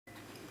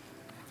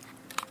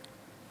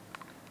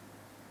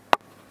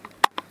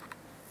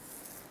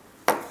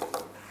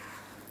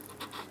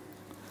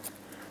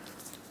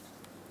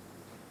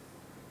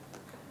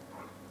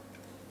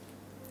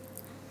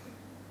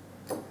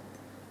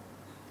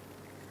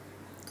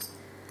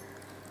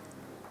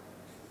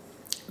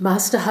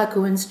Master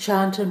Hakuin's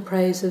chant and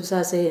praise of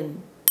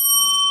Zazen.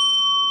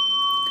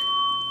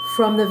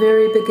 From the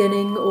very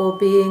beginning, all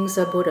beings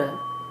are Buddha.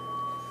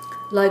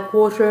 Like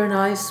water and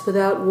ice,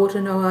 without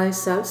water no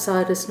ice,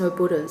 outside us no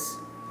Buddhas.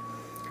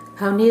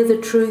 How near the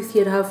truth,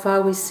 yet how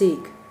far we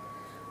seek.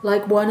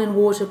 Like one in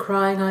water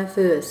crying, I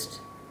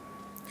thirst.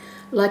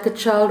 Like a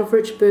child of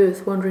rich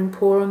birth, wandering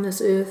poor on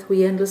this earth,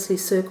 we endlessly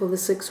circle the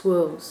 6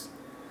 worlds.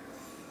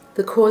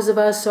 The cause of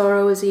our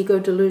sorrow is ego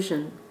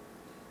delusion.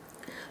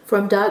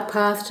 From dark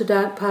path to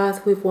dark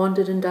path we've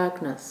wandered in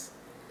darkness.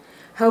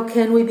 How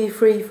can we be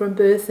free from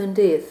birth and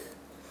death?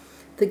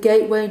 The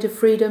gateway to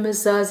freedom is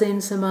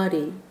Zazen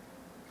Samadhi.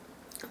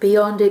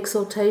 Beyond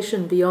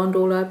exaltation, beyond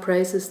all our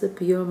praises, the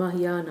pure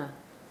Mahayana.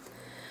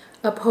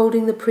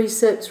 Upholding the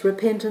precepts,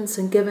 repentance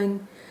and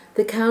giving,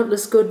 the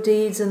countless good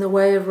deeds and the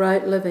way of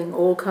right living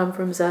all come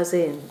from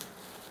Zazen.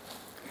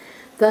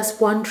 Thus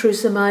one true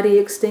Samadhi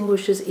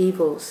extinguishes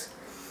evils.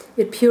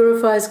 It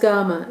purifies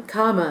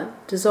karma,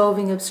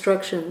 dissolving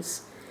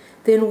obstructions.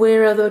 Then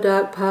where are the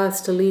dark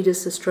paths to lead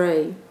us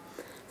astray?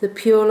 The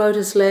pure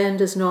lotus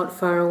land is not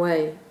far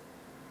away.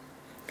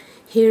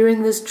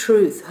 Hearing this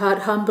truth,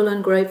 heart humble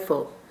and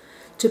grateful,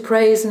 to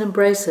praise and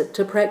embrace it,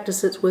 to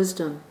practice its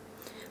wisdom,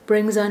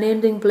 brings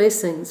unending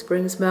blessings,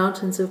 brings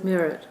mountains of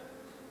merit.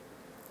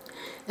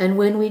 And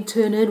when we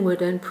turn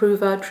inward and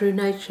prove our true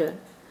nature,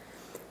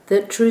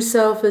 that true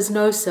self is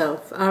no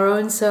self, our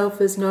own self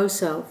is no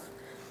self,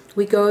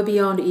 we go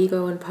beyond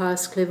ego and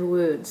past clever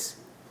words.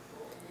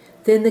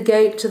 Then the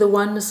gate to the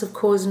oneness of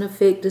cause and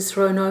effect is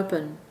thrown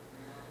open.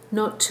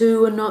 Not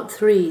 2 and not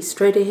 3,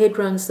 straight ahead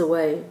runs the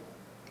way.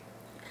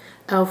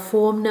 Our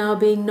form now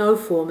being no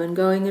form, and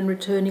going and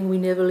returning we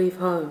never leave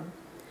home.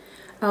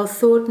 Our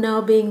thought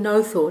now being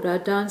no thought, our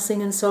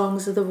dancing and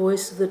songs are the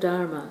voice of the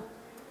Dharma.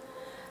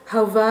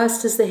 How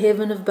vast is the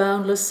heaven of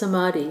boundless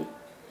Samadhi,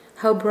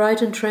 how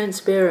bright and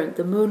transparent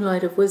the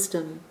moonlight of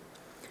wisdom.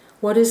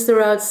 What is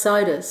there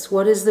outside us?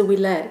 What is there we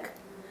lack?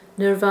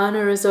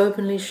 Nirvana is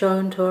openly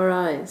shown to our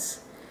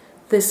eyes.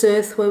 This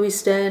earth where we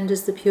stand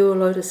is the pure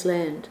lotus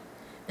land,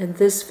 and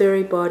this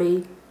very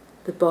body,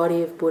 the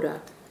body of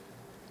Buddha.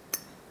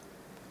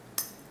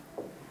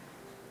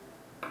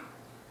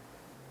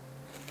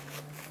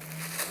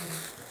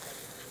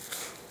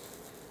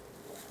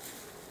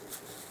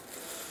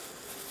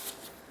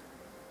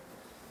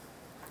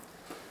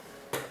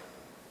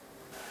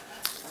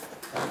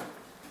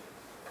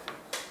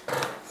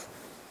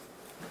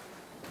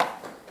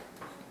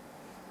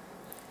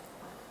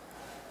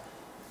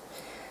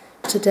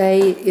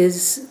 Today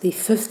is the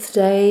 5th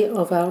day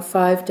of our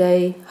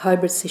 5-day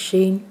hybrid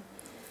sesshin.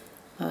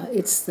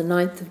 It's the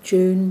 9th of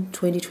June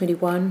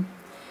 2021,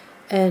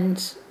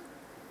 and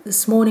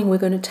this morning we're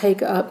going to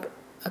take up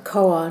a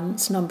koan.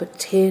 It's number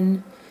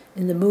 10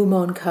 in the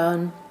Mumon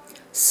Kan,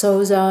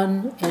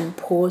 Sozan and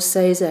Po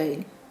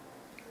Seize.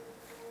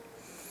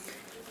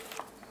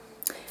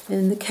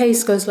 And the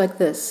case goes like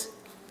this.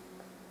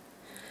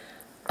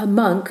 A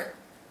monk,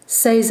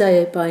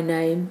 Seize by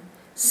name,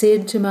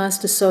 said to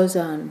Master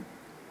Sozan,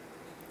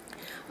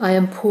 I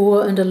am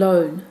poor and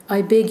alone.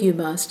 I beg you,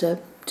 Master,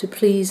 to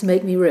please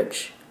make me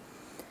rich.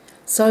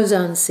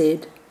 Sozan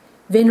said,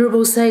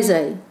 Venerable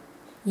Seize.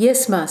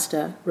 Yes,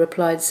 Master,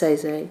 replied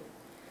Seize.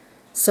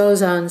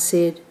 Sozan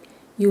said,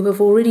 You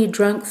have already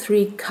drunk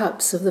 3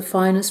 cups of the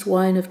finest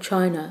wine of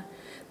China,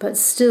 but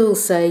still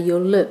say your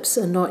lips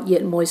are not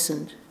yet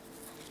moistened.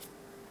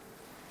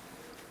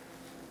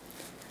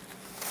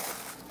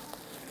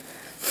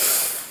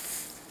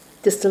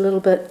 Just a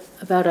little bit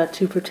about our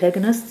 2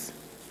 protagonists.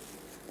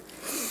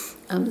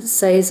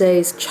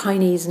 Seize's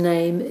Chinese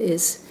name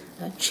is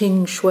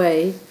Qing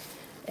Shui,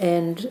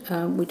 and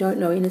we don't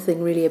know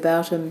anything really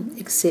about him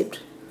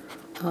except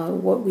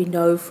what we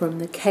know from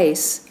the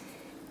case.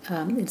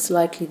 It's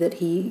likely that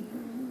he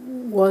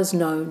was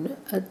known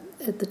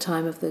at the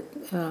time of the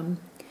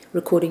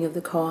recording of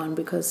the koan,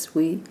 because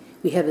we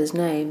have his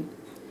name,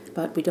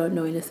 but we don't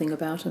know anything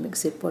about him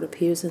except what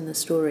appears in the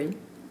story.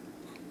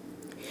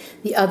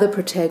 The other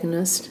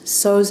protagonist,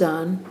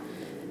 Sozan,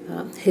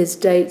 his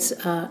dates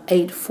are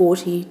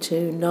 840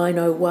 to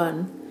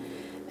 901,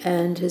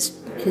 and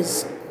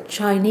his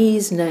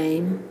Chinese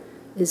name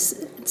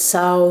is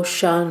Cao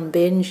Shan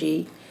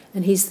Benji,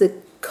 and he's the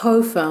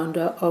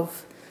co-founder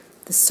of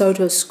the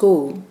Soto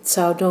school,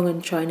 Cao Dong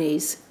in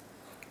Chinese,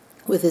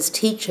 with his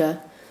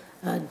teacher,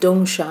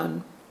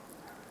 Dongshan,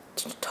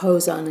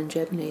 Tozan in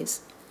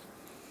Japanese.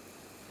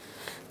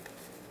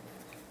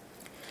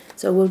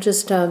 So we'll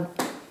just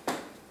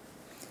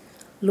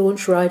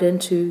launch right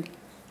into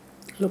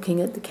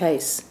looking at the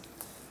case.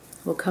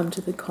 We'll come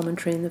to the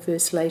commentary in the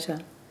verse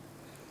later.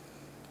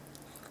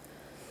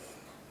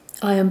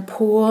 I am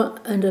poor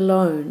and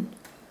alone.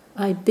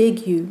 I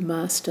beg you,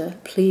 Master,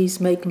 please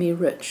make me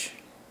rich.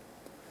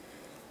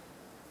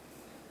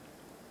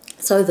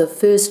 So the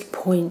first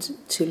point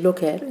to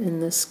look at in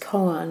this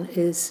koan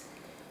is,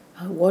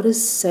 what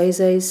is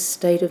Seize's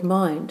state of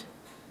mind?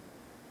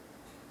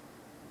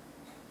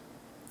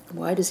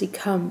 Why does he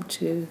come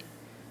to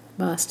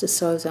Master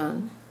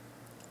Sozan?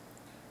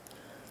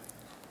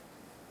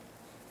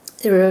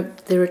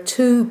 there are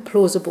two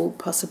plausible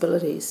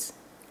possibilities.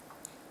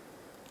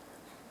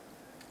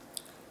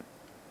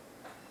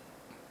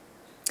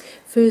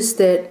 First,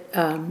 that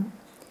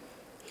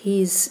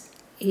he's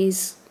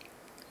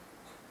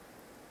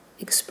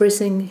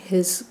expressing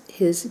his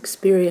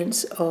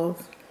experience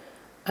of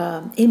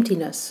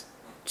emptiness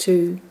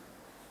to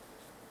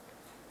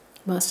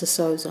Master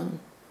Sozan.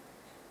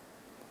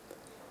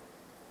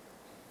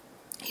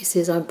 He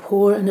says, "I'm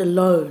poor and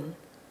alone."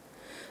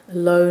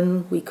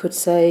 Alone, we could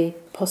say,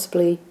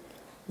 possibly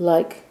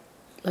like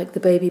the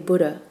baby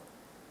Buddha.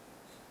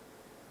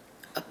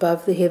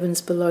 Above the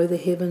heavens, below the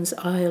heavens,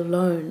 I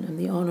alone am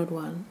the honoured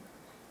one.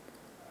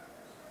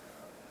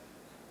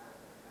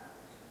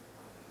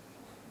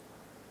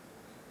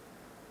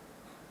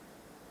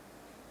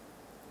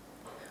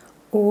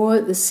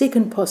 Or the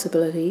second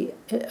possibility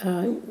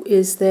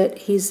is that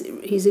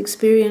he's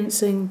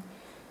experiencing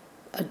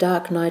a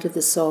dark night of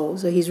the soul,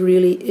 so he's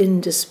really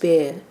in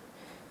despair,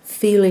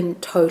 feeling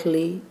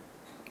totally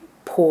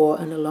poor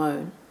and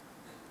alone.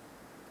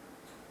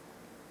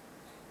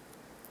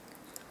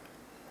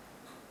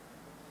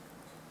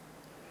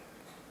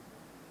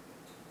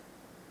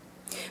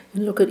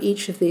 And look at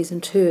each of these in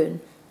turn.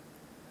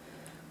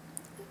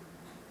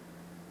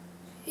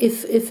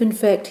 If in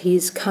fact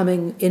he's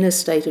coming in a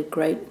state of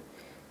great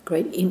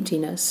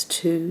emptiness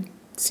to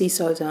see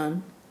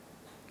Sozan,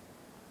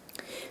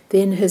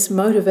 then his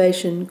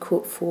motivation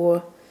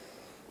for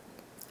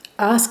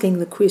asking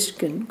the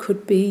question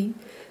could be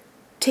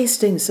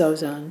testing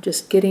Sozan,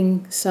 just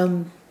getting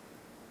some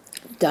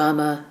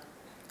Dharma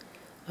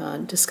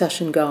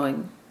discussion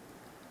going,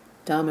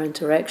 Dharma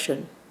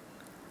interaction.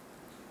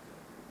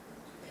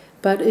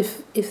 But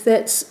if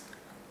that's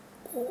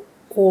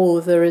all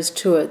there is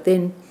to it,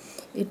 then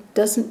it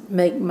doesn't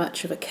make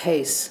much of a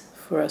case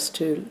for us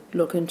to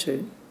look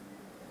into.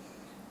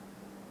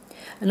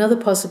 Another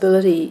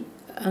possibility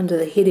under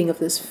the heading of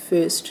this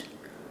first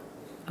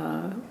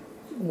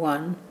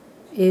one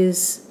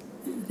is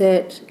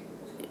that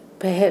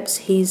perhaps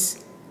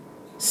he's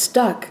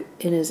stuck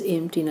in his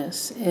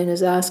emptiness and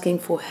is asking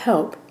for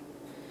help,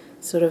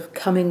 sort of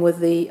coming with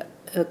the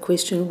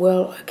question,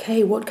 well,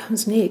 okay, what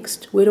comes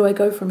next? Where do I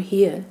go from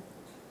here?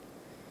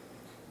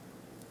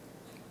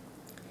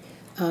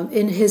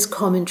 In his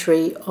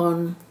commentary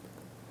on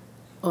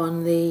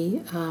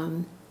the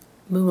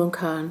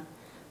Mumon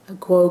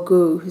Guo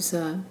Gu, who's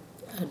a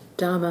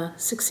Dharma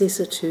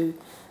successor to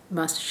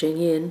Master Cheng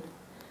Yen,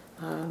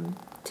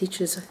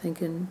 teaches, I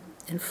think, in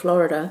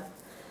Florida.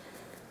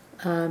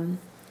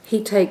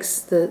 He takes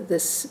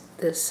this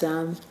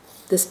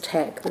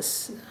tack,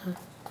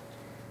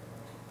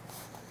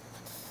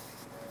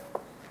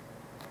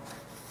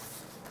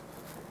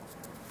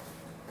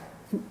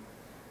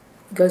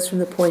 goes from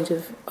the point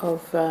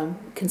of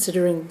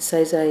considering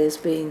Seizei as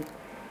being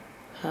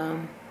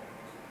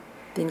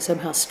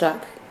somehow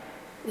stuck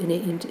in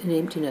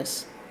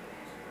emptiness.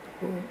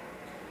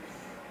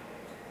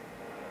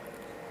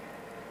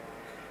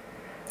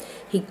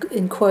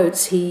 In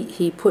quotes,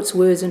 he puts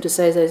words into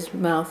Seizei's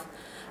mouth.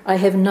 "I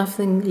have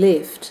nothing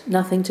left,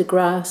 nothing to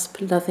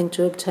grasp, nothing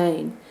to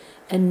obtain,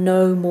 and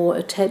no more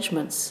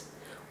attachments.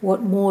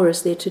 What more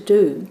is there to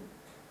do?"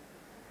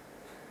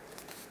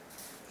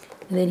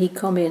 And then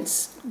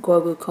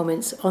Guo Gu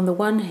comments, "On the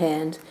one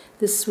hand,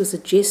 this was a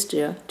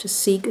gesture to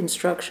seek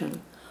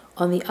instruction.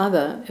 On the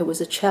other, it was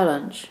a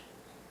challenge.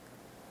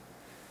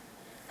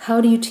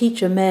 How do you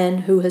teach a man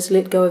who has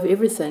let go of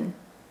everything?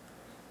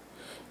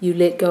 You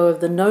let go of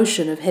the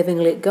notion of having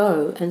let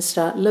go and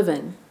start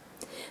living.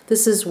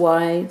 This is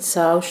why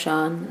Cao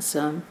Shan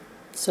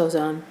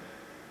Sozan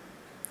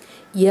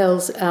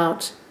yells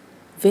out,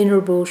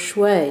 'Venerable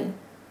Shui,'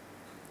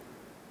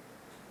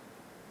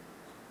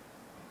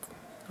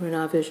 or in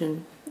our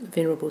version,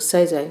 Venerable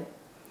Seizei.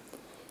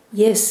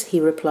 'Yes,' he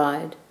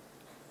replied.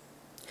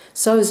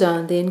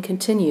 Sozan then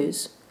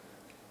continues,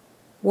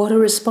 'What a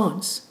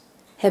response!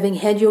 Having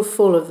had your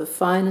full of the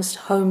finest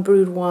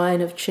home-brewed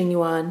wine of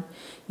Qingyuan,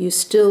 you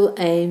still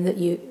claim that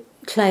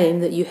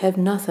you have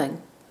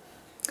nothing.'"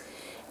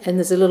 And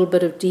there's a little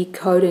bit of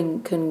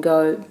decoding can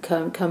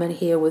come in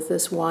here with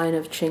this wine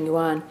of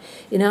Qingyuan.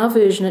 In our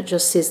version, it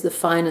just says the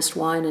finest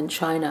wine in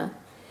China,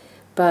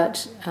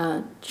 but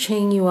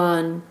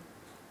Qingyuan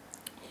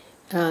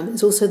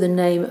is also the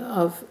name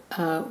of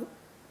a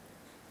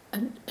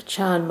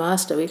Chan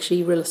master. We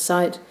actually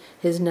recite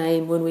his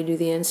name when we do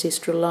the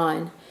ancestral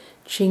line,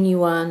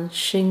 Qingyuan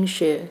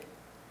Xingshi.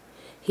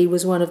 He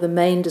was one of the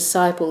main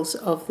disciples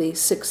of the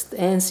sixth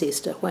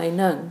ancestor, Hui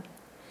Neng,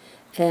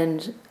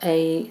 and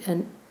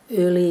an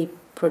early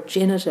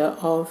progenitor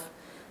of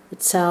the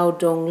Cao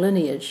Dong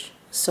lineage,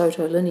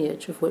 Soto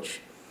lineage, of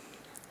which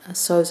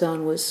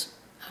Sozan was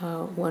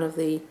one of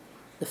the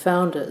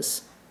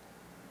founders.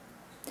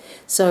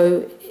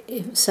 So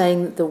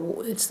saying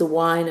that it's the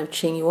wine of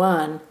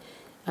Qingyuan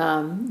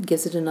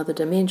gives it another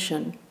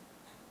dimension,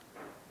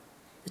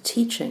 the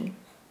teaching.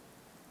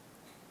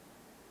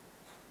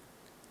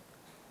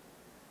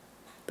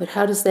 But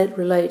how does that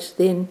relate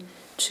then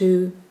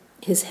to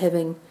his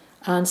having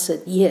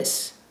answered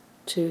yes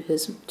to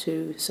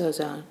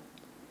Sozan?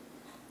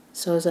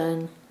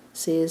 Sozan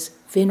says,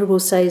 Venerable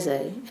Seize,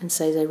 and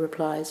Seize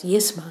replies,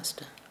 yes,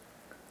 Master.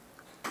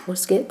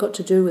 What's it got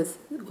to do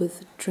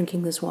with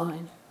drinking this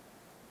wine?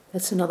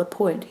 That's another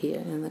point here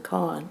in the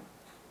koan.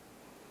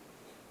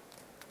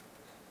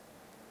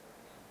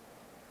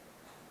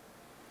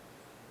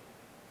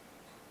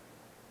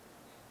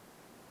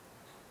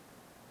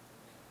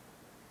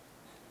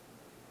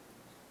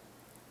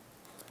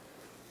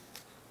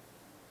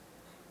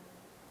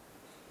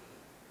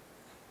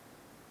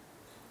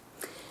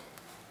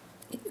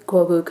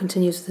 Guogu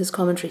continues with his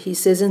commentary. He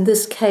says, in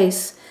this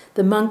case,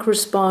 the monk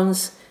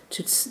responds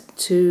to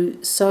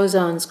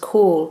Sozan's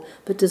call,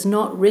 but does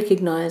not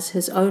recognize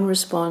his own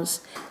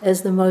response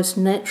as the most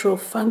natural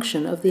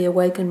function of the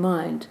awakened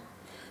mind,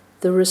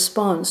 the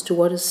response to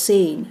what is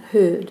seen,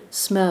 heard,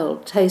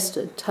 smelled,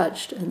 tasted,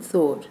 touched, and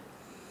thought.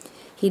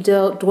 He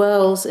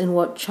dwells in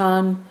what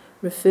Chan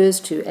refers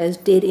to as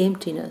dead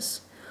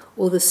emptiness,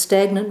 or the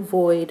stagnant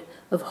void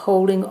of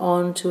holding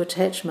on to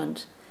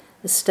attachment,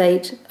 a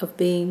state of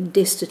being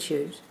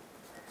destitute.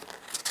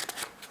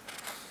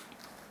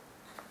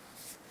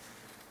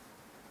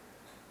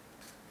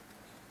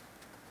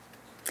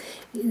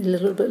 A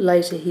little bit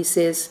later he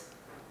says,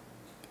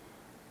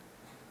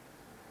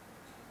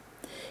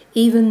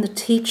 even the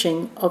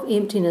teaching of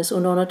emptiness or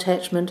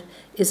non-attachment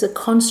is a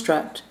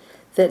construct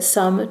that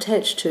some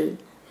attach to.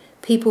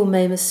 People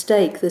may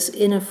mistake this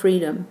inner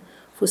freedom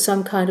for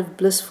some kind of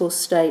blissful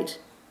state,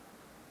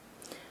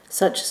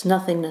 such as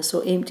nothingness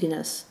or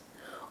emptiness.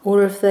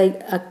 Or if they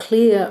are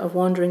clear of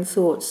wandering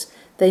thoughts,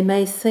 they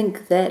may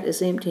think that is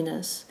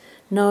emptiness.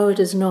 No, it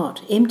is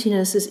not.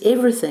 Emptiness is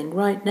everything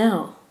right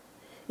now.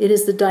 It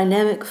is the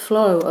dynamic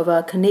flow of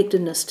our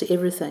connectedness to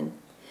everything.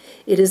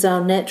 It is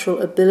our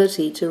natural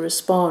ability to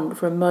respond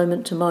from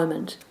moment to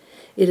moment.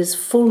 It is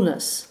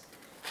fullness,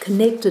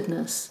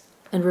 connectedness,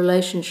 and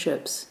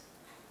relationships.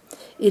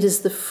 It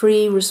is the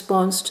free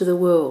response to the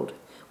world,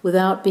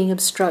 without being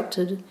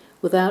obstructed,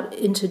 without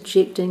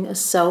interjecting a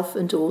self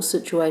into all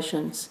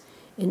situations,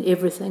 in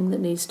everything that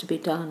needs to be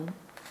done.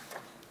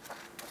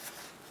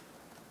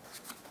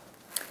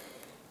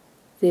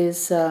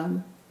 There's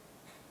a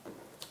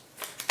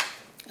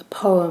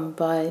poem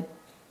by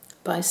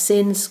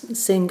Sen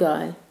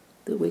Sengai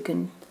that we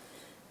can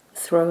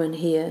throw in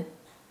here.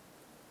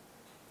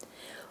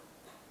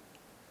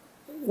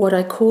 What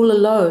I call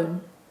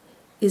alone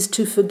is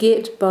to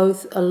forget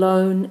both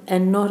alone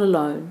and not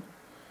alone,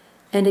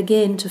 and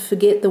again to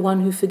forget the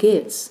one who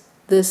forgets.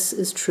 This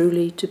is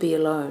truly to be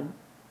alone.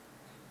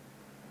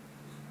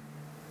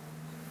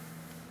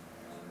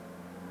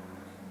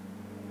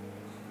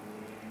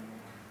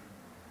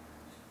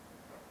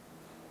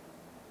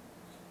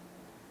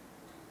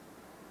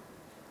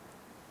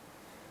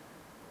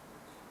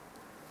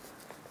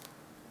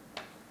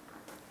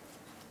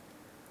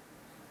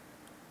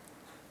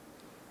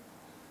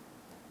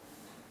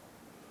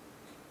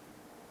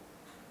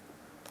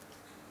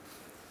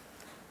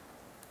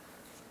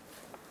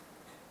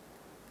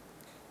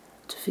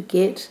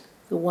 Forget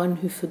the one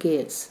who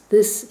forgets.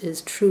 This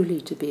is truly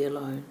to be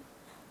alone.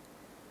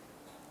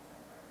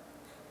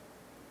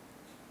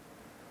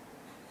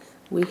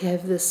 We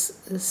have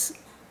this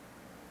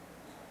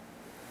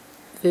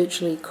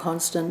virtually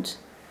constant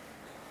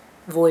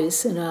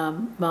voice in our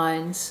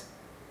minds,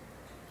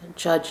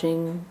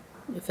 judging,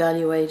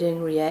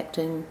 evaluating,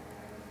 reacting,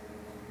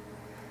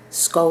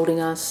 scolding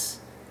us,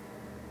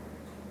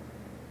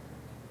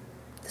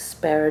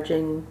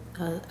 disparaging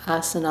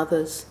us and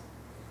others.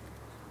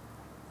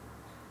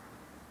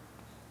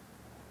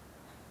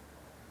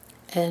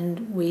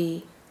 And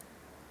we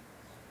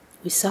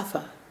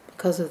suffer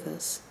because of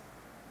this.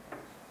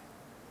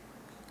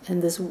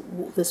 And this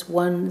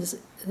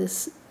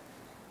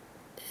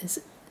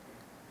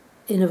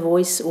inner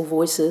voice, or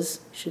voices,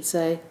 I should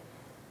say,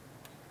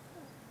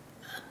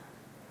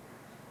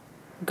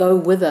 go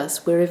with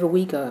us wherever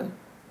we go.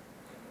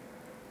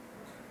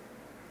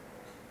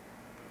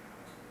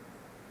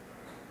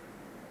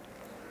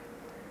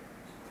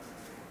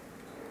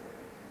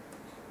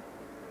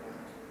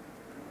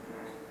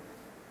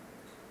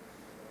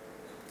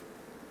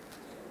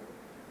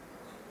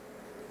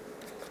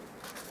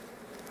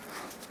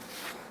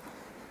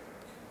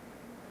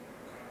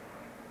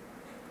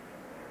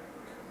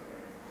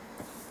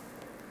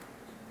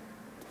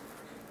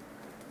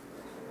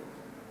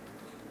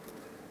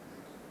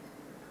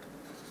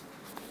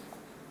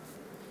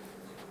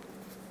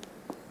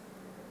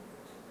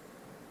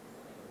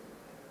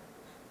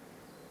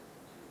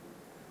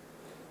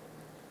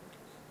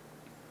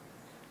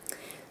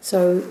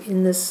 So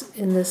in this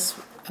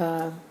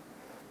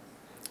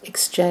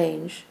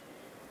exchange,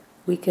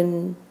 we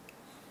can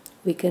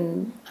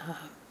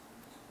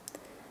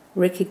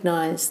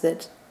recognize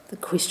that the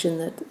question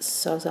that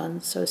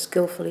Sozan so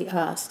skillfully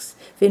asks,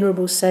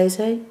 Venerable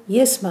Seize,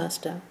 yes,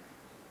 Master,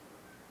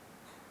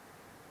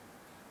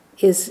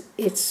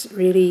 it's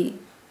really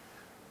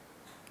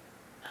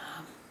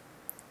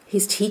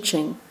he's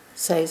teaching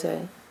Seize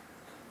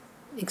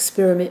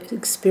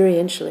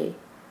experientially,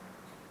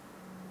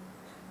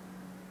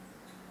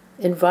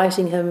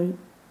 inviting him,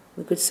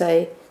 we could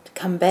say, to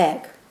come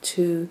back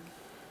to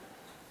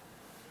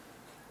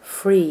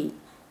free,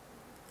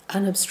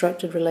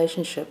 unobstructed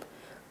relationship,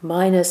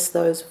 minus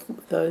those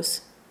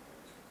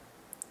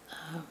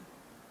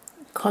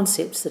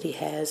concepts that he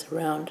has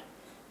around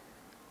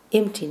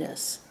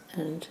emptiness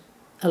and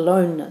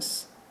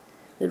aloneness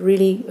that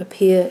really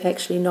appear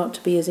actually not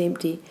to be as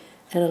empty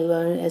and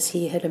alone as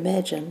he had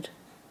imagined.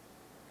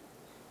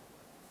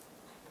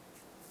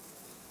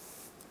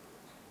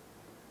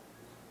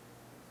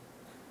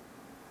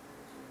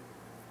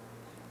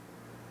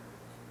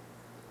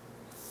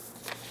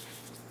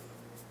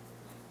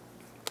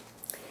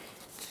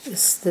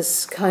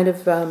 This kind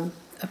of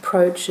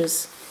approach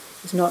is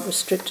not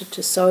restricted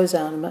to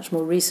Sozan, a much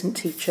more recent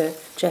teacher,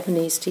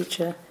 Japanese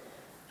teacher,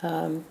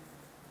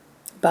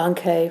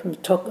 Bankei from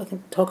the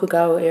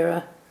Tokugawa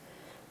era.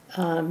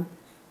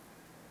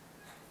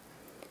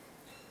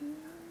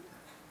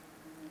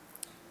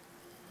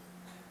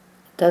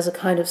 Does a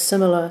kind of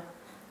similar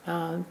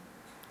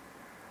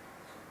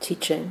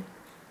teaching.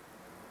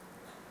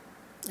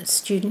 A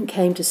student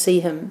came to see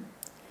him,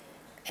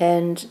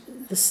 and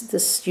the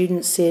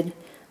student said,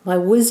 "My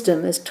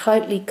wisdom is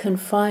tightly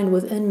confined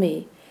within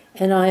me,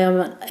 and I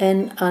am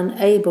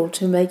unable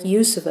to make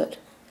use of it.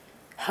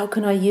 How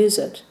can I use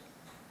it?"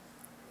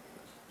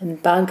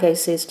 And Bankei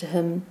says to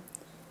him,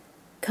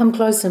 "Come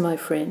closer, my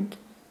friend."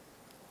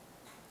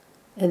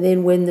 And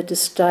then when the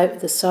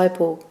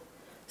disciple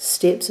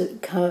steps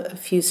a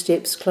few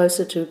steps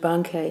closer to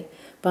Bankei,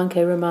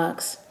 Bankei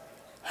remarks,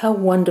 "How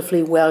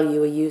wonderfully well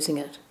you are using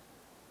it."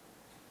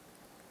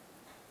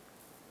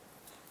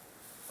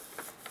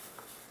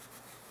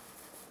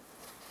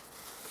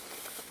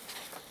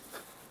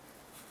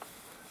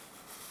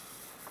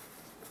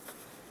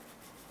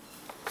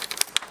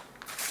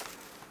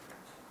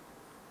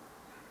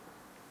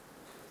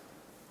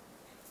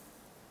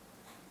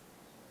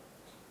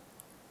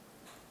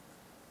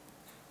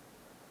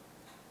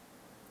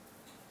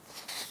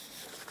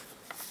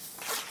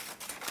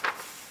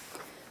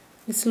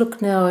 Let's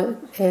look now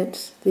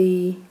at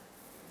the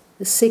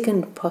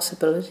second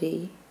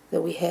possibility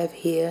that we have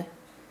here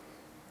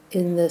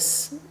in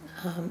this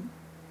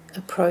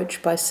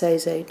approach by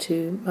Seizei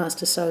to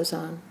Master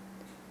Sozan.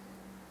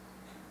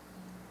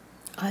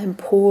 "I am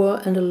poor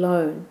and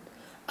alone.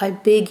 I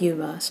beg you,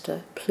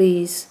 Master,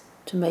 please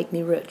to make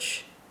me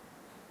rich."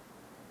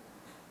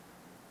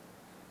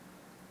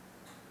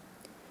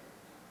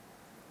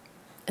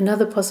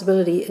 Another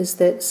possibility is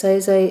that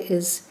Seizei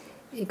is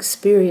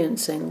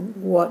experiencing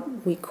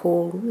what we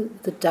call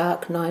the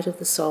dark night of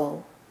the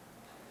soul.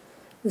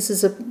 This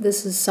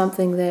is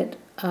something that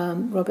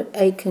Robert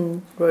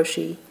Aitken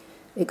Roshi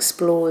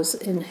explores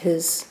in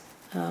his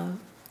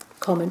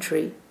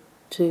commentary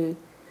to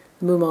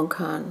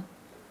Mumonkan.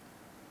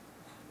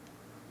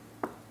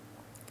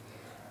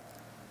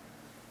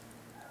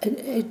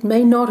 It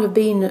may not have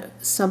been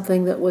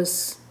something that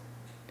was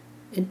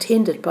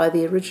intended by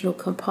the original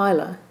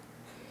compiler,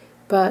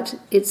 but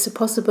it's a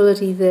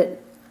possibility that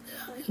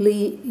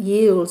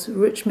yields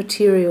rich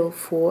material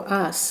for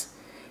us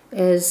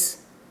as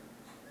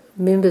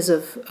members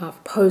of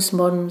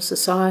postmodern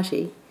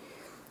society,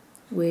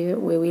 where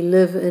we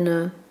live in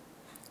a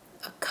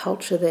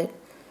culture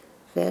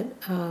that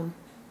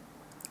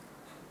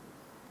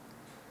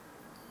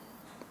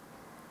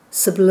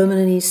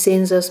subliminally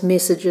sends us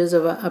messages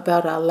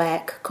about our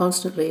lack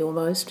constantly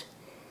almost,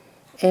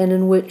 and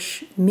in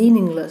which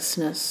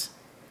meaninglessness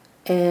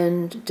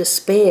and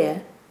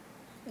despair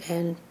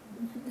and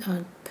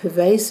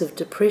pervasive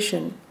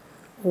depression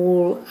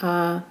all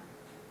are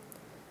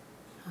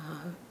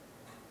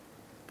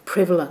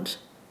prevalent.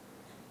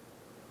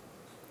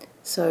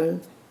 So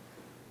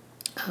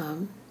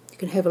you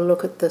can have a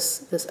look at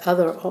this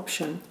other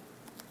option.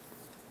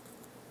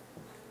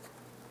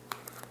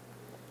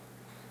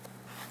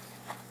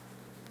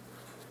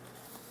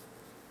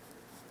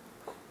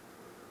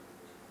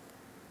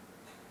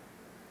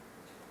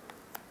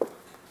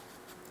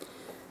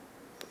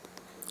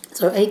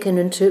 So Aiken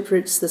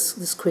interprets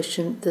this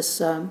question,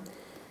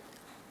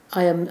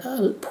 "I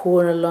am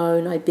poor and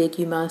alone, I beg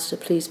you, Master,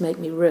 please make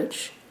me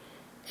rich,"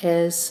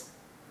 as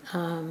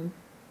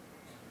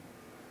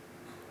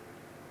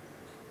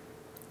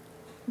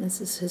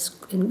this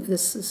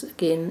is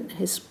again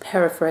his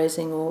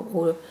paraphrasing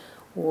or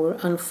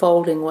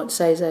unfolding what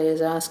Seizei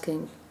is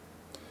asking.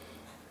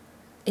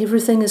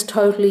 "Everything is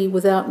totally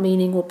without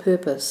meaning or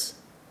purpose.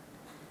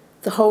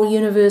 The whole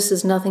universe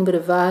is nothing but a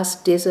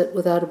vast desert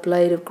without a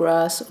blade of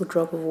grass or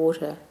drop of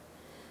water.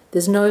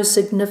 There's no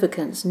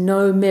significance,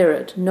 no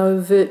merit, no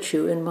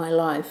virtue in my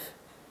life.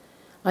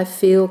 I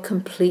feel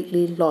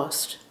completely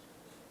lost."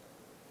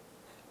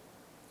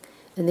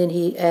 And then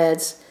he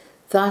adds,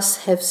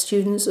 "Thus have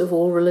students of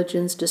all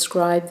religions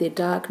described their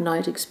dark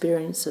night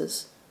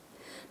experiences.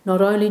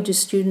 Not only do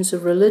students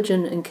of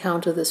religion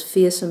encounter this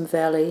fearsome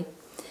valley,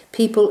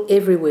 people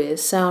everywhere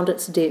sound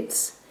its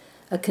depths,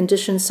 a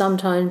condition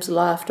sometimes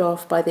laughed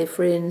off by their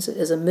friends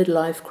as a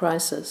midlife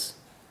crisis.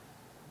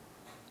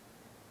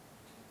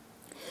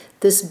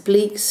 This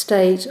bleak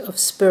state of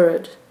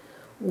spirit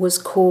was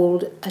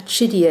called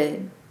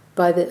achidie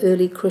by the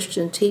early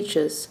Christian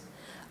teachers,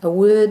 a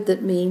word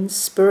that means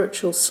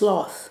spiritual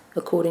sloth,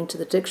 according to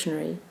the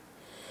dictionary.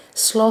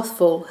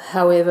 Slothful,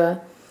 however,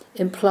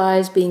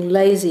 implies being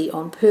lazy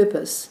on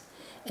purpose,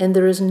 and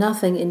there is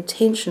nothing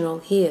intentional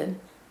here.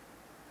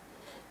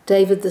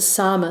 David the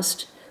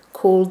psalmist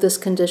called this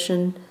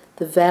condition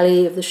the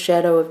valley of the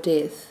shadow of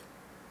death.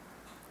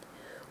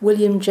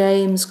 William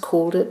James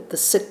called it the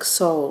sick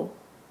soul.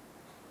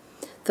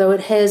 Though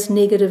it has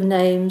negative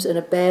names and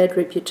a bad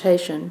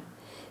reputation,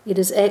 it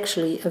is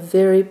actually a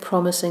very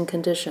promising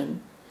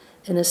condition,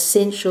 an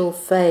essential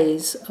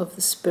phase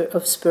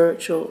of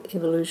spiritual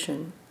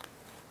evolution.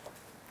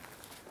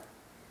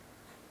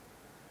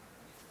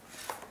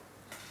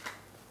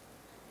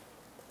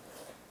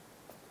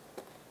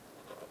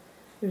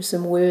 There are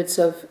some words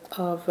of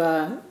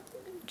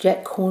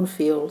Jack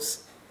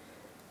Cornfield's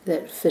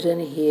that fit in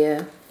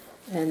here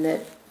and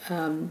that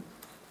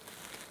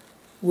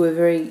were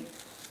very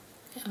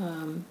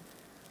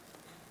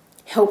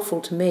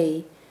helpful to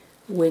me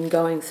when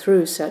going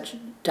through such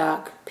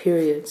dark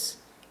periods.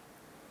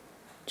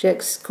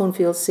 Jack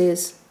Cornfield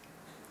says,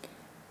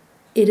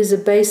 "It is a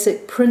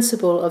basic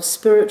principle of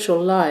spiritual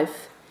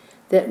life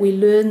that we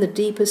learn the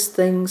deepest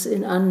things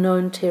in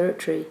unknown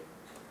territory.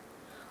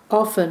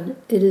 Often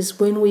it is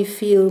when we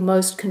feel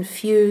most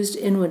confused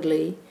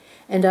inwardly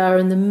and are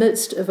in the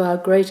midst of our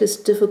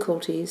greatest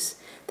difficulties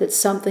that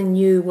something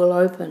new will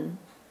open.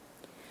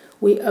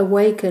 We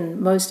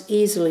awaken most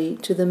easily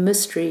to the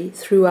mystery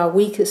through our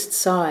weakest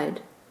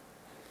side.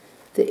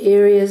 The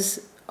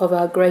areas of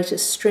our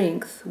greatest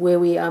strength, where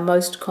we are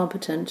most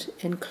competent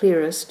and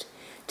clearest,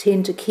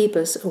 tend to keep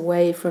us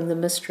away from the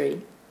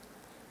mystery."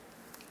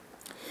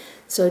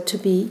 So to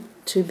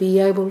be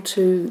able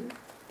to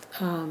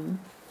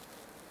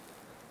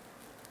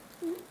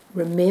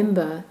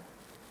remember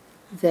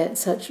that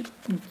such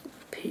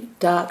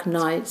dark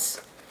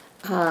nights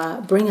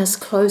bring us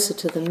closer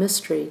to the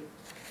mystery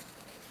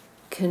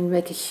can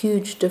make a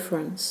huge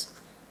difference.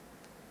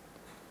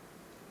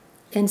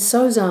 And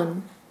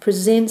Sozan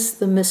presents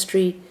the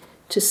mystery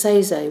to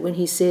Seize when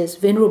he says,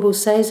 "Venerable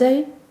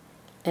Seize?"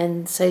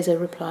 And Seize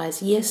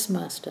replies, "Yes,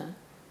 Master."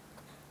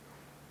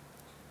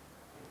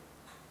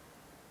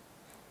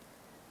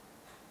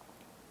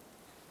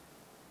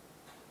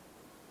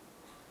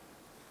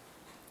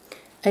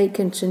 Eight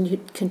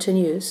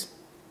continues.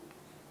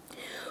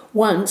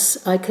 "Once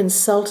I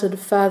consulted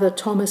Father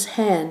Thomas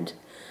Hand,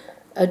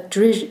 a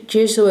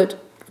Jesuit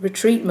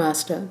retreat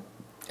master,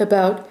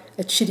 about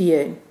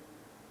Achidie.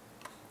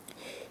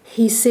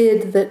 He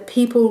said that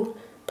people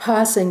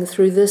passing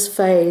through this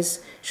phase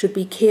should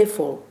be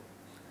careful,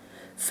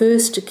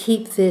 first to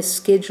keep their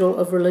schedule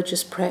of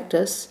religious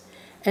practice,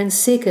 and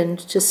second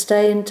to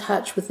stay in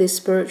touch with their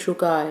spiritual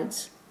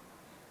guides."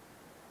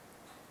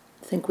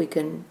 I think we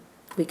can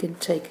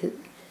take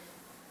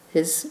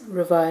his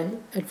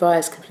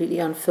advice completely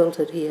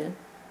unfiltered here.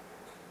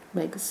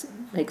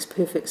 Makes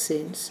perfect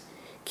sense.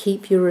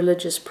 Keep your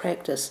religious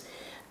practice.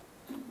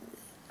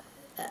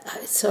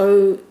 It's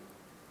so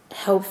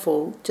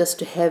helpful just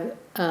to have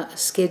a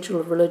schedule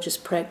of religious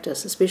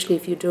practice, especially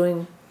if you're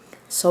doing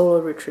solo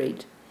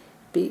retreat.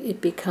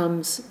 It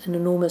becomes an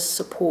enormous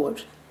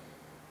support.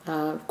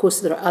 Of course,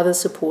 there are other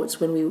supports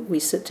when we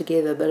sit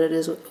together, but it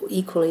is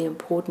equally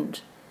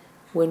important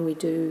when we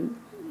do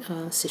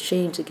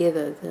sesshin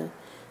together.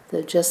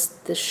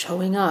 The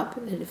showing up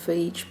for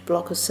each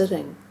block of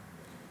sitting,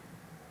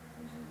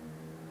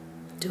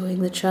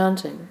 doing the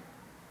chanting,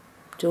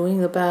 doing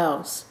the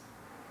bows.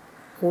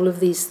 All of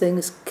these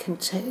things can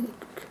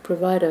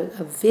provide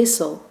a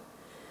vessel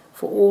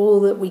for all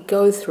that we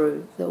go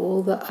through,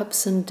 all the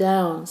ups and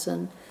downs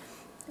and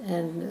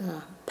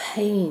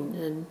pain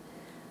and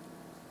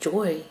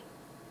joy.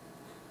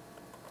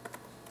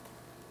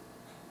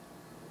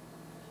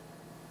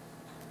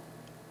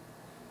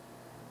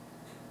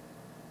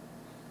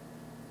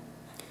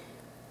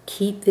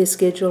 Keep their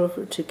schedule of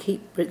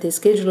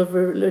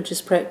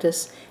religious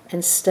practice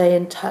and stay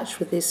in touch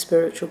with their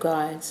spiritual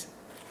guides.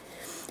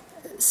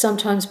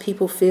 Sometimes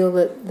people feel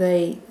that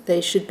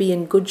they should be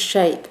in good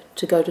shape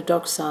to go to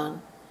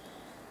Doksan,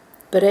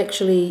 but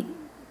actually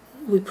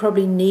we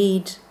probably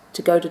need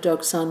to go to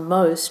Doksan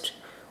most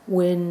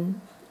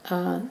when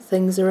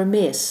things are a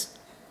mess.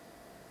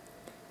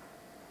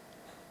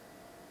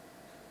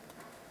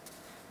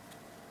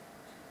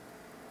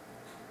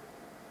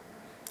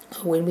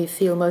 When we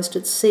feel most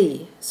at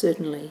sea,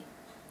 certainly.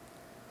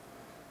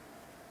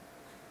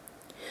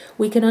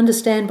 We can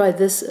understand by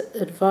this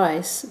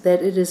advice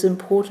that it is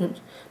important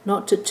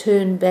not to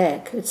turn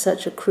back at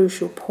such a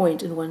crucial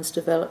point in one's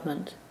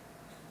development.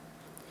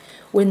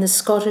 When the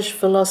Scottish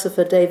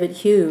philosopher David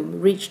Hume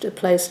reached a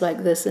place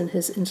like this in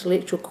his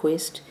intellectual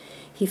quest,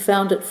 he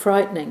found it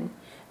frightening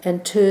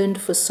and turned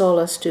for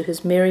solace to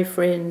his merry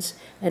friends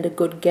and a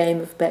good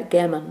game of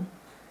backgammon.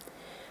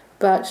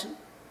 But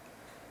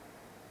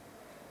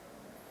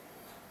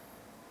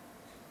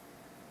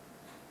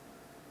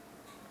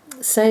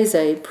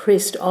Seize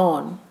pressed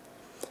on.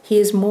 He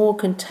is a more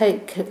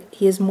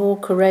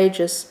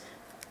courageous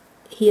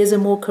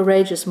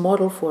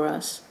model for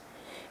us,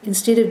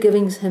 Instead of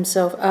giving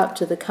himself up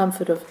to the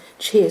comfort of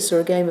chess or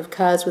a game of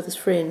cards with his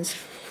friends,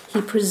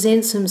 he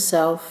presents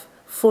himself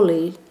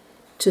fully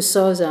to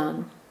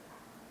Sozan.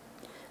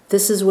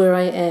 This is where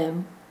I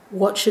am.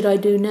 What should I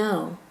do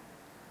now?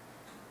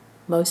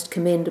 Most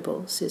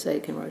commendable, says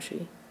Eiken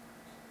Roshi.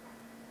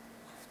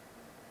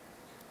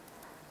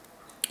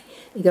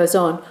 He goes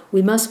on,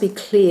 we must be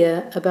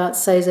clear about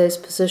Seize's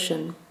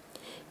position.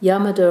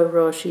 Yamada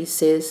Roshi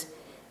says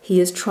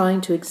he is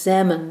trying to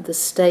examine the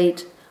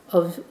state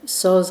of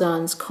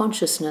Sozan's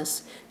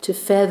consciousness to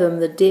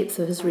fathom the depth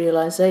of his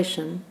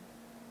realization.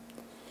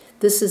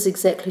 This is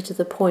exactly to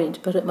the point,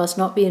 but it must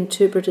not be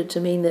interpreted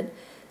to mean that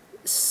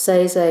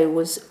Seize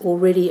was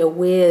already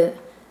aware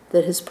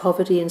that his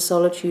poverty and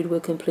solitude were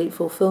complete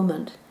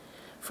fulfillment.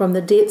 From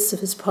the depths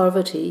of his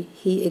poverty,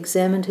 he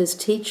examined his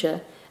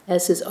teacher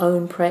as his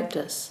own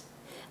practice.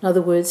 In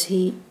other words,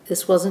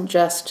 this wasn't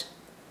just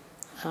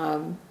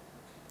Dharma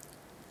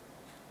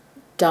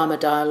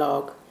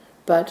dialogue,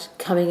 but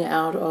coming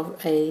out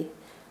of a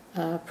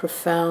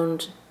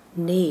profound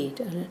need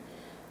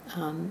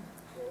and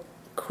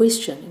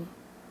questioning.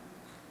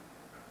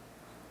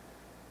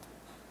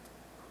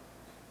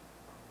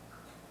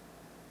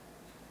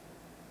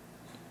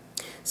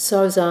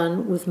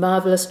 Sozan, with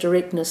marvellous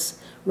directness,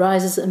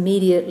 rises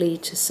immediately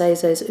to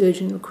Seize's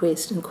urgent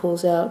request and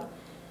calls out,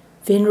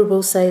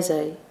 Venerable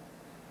Seize.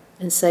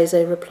 And Seize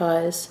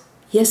replies,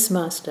 Yes,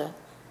 Master.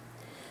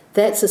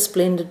 That's a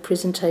splendid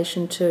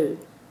presentation too.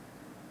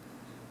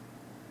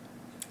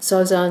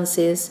 Sozan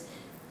says,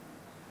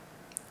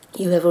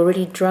 You have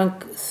already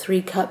drunk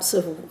 3 cups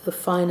of the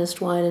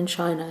finest wine in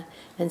China,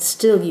 and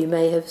still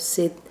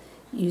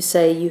you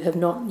say you have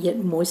not yet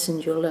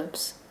moistened your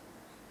lips.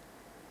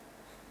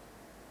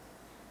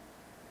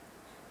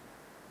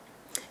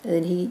 And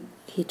then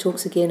he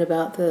talks again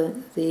about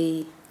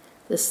the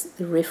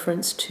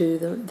reference to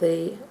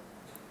the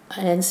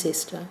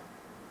ancestor.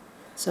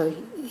 So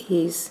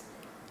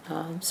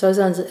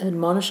Sozan's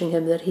admonishing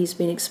him that he's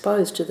been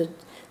exposed to the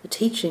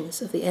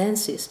teachings of the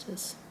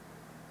ancestors.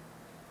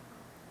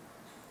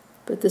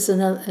 But there's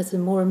a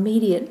more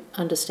immediate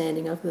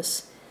understanding of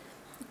this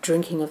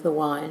drinking of the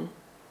wine.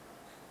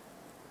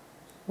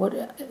 What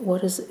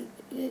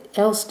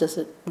else does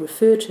it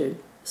refer to?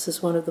 This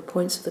is one of the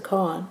points of the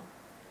koan.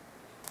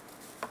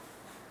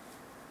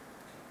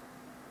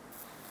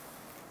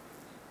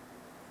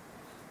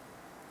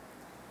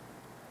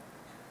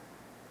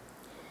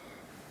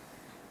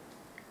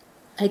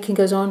 Eiken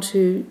goes on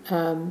to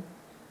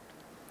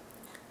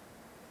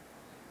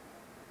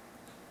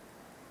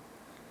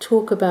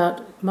talk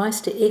about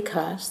Meister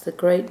Eckhart, the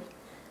great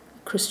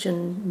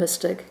Christian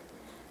mystic,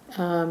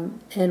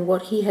 and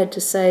what he had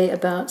to say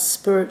about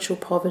spiritual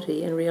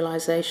poverty and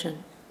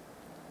realization,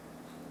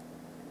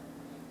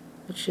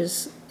 which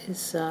is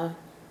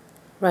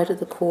right at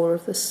the core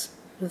of this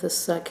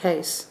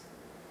case.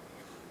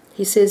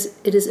 He says,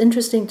 it is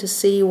interesting to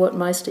see what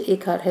Meister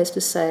Eckhart has to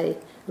say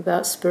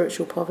about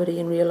spiritual poverty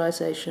and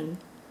realization.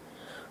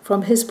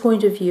 From his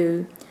point of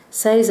view,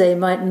 Seize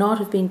might not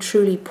have been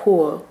truly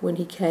poor when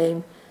he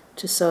came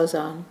to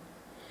Sozan.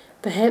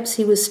 Perhaps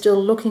he was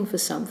still looking for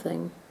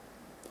something.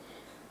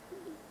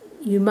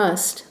 You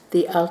must,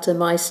 the Alter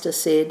Meister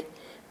said,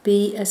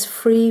 be as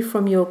free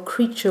from your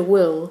creature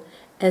will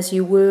as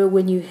you were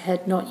when you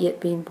had not yet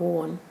been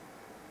born.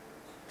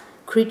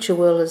 Creature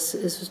will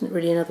is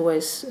really another way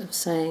of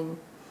saying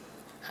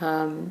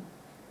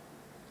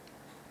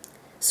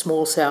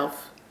small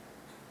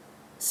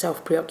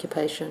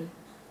self-preoccupation.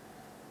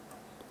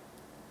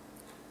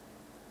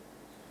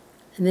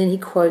 And then he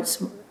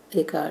quotes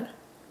Eckhart,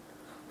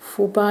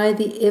 For by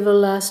the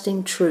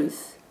everlasting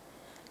truth,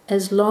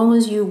 as long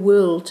as you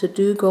will to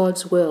do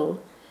God's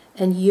will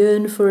and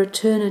yearn for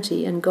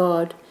eternity in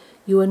God,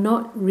 you are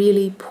not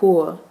really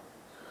poor,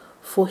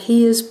 for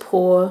he is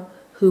poor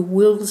who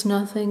wills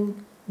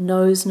nothing,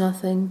 knows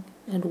nothing,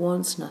 and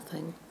wants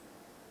nothing.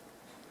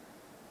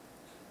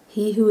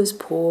 He who is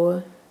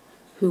poor,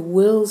 who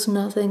wills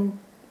nothing,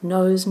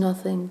 knows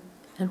nothing,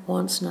 and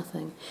wants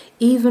nothing,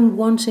 even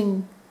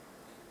wanting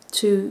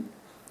to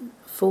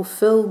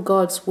fulfill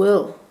God's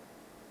will,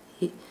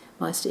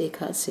 Meister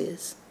Eckhart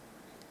says,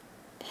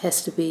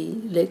 has to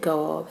be let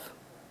go of.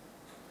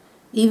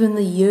 Even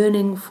the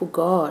yearning for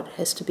God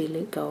has to be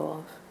let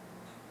go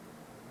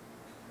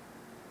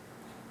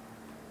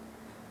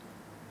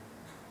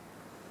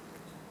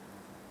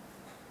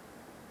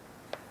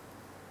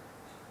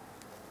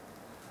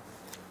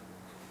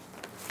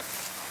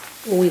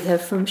of. Or we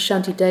have from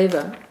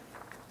Shantideva,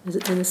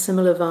 in a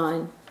similar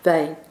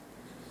vein.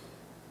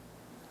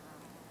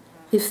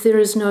 If there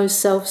is no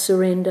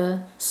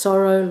self-surrender,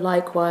 sorrow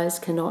likewise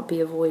cannot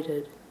be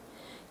avoided.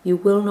 You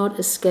will not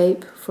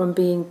escape from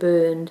being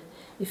burned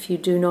if you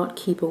do not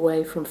keep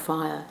away from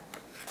fire.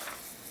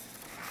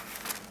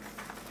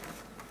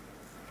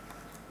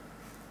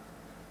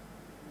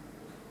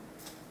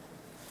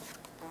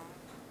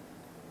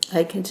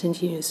 It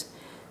continues.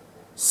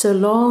 So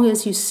long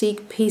as you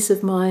seek peace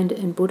of mind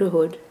and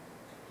Buddhahood,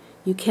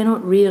 you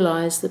cannot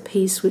realize the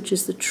peace which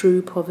is the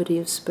true poverty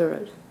of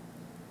spirit.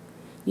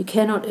 You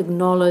cannot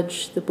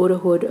acknowledge the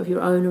Buddhahood of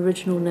your own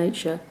original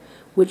nature,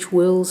 which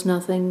wills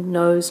nothing,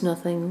 knows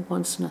nothing,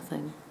 wants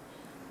nothing.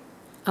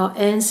 Our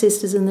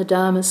ancestors in the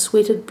Dharma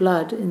sweated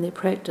blood in their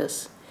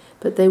practice,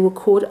 but they were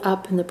caught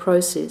up in the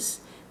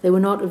process. They were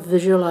not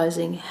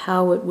visualizing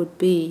how it would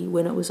be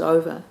when it was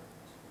over.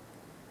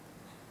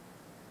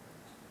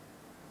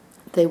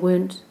 They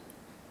weren't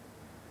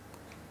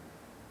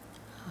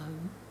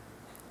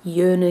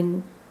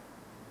yearning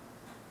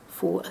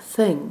for a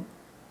thing.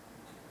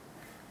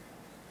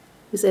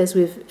 Because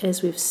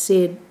as we've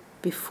said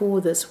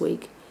before this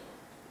week,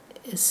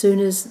 as soon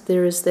as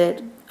there is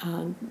that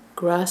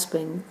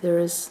grasping, there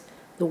is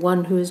the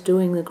one who is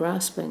doing the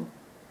grasping.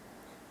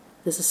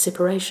 There's a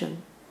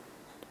separation,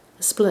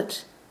 a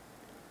split.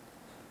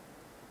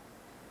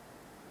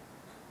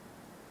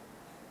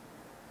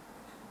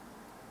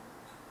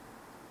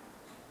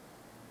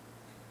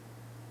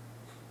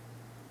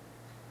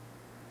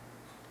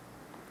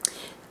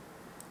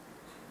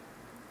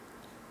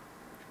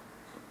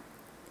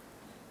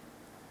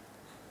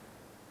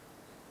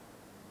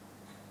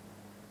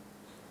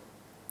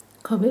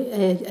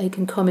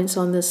 Aiken comments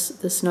on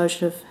this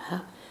notion of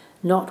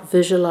not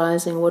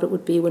visualizing what it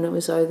would be when it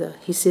was over.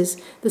 He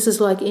says, this is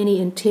like any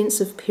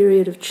intensive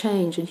period of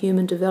change in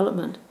human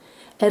development.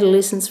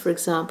 Adolescents, for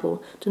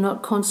example, do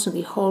not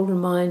constantly hold in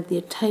mind the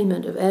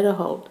attainment of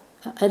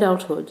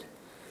adulthood.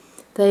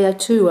 They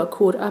too are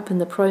caught up in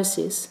the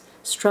process,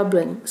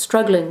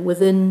 struggling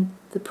within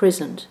the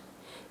present.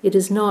 It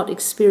is not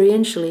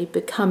experientially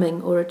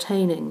becoming or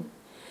attaining.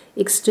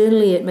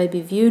 Externally it may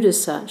be viewed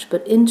as such,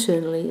 but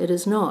internally it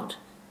is not.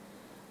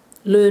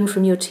 Learn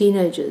from your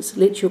teenagers.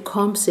 Let your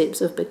concepts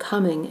of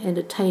becoming and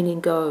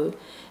attaining go,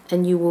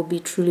 and you will be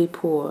truly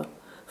poor,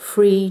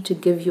 free to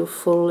give your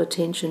full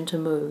attention to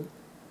Mu.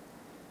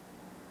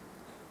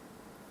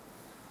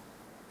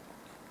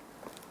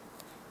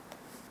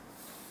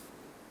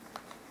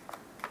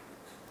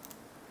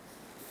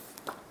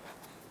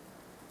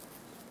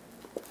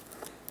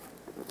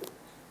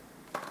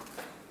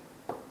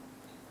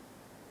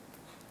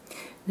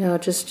 Now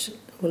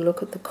we'll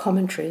look at the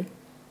commentary.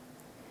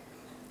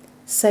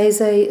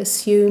 Seize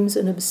assumes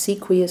an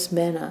obsequious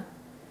manner,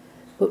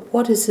 but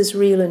what is his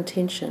real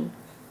intention?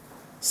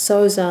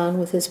 Sozan,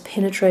 with his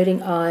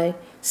penetrating eye,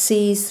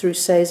 sees through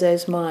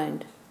Seize's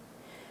mind.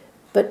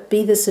 But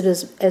be this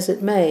as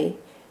it may,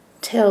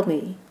 tell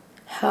me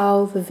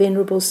how the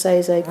Venerable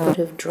Seize could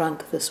have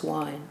drunk this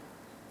wine.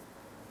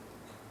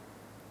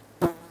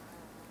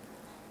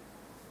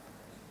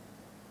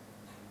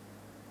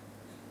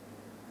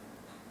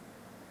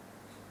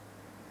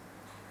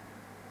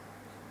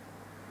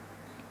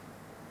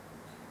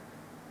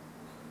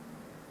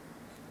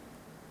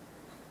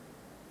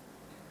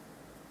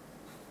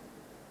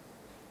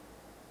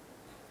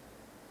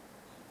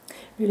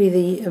 Really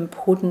the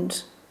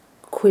important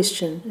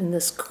question in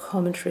this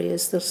commentary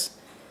is this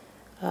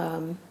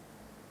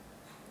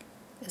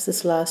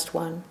last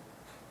one.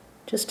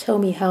 Just tell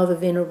me how the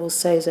Venerable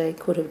Seize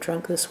could have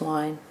drunk this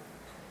wine.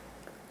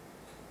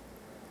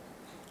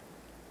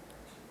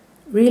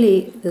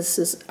 Really, this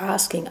is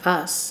asking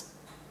us,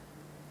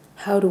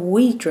 how do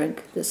we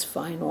drink this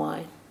fine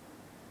wine?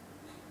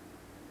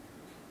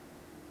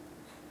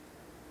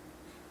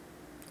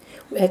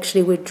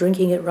 Actually, we're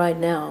drinking it right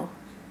now.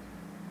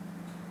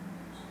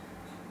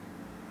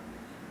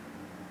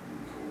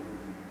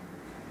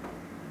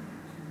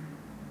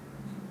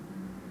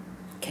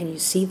 Can you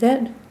see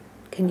that?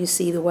 Can you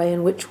see the way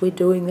in which we're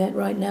doing that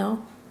right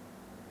now?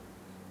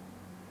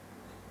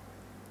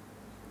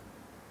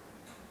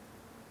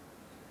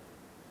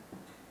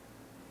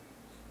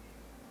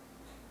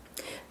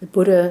 The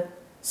Buddha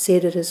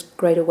said at his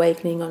Great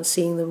Awakening on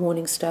seeing the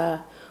morning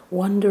star,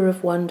 wonder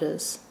of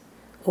wonders,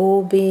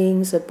 all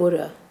beings are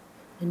Buddha,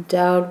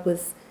 endowed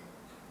with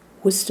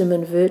wisdom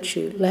and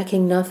virtue,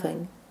 lacking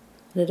nothing.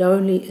 And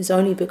it is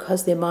only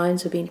because their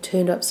minds have been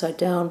turned upside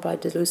down by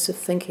delusive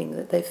thinking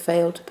that they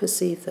fail to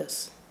perceive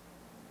this.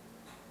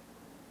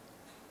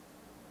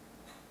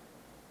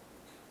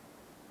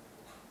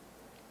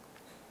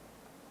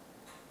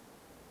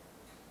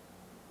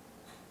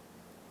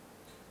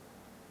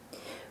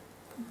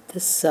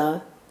 This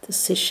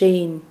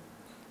sesshin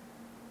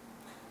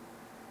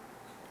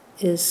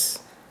is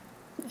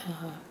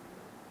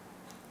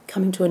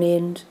coming to an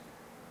end.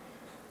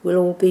 We'll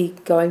all be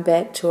going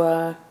back to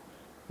our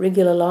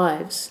regular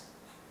lives,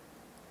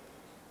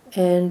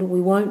 and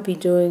we won't be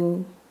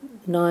doing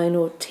 9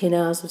 or 10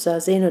 hours of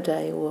Zazen a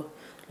day, or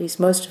at least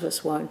most of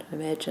us won't, I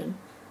imagine.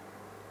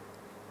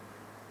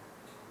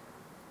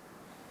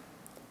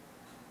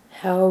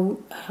 How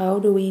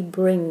do we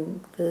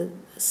bring the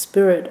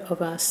spirit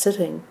of our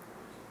sitting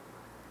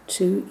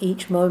to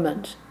each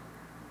moment?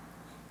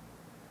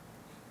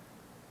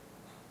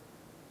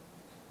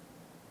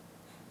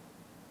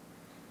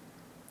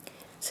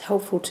 It's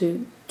helpful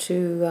to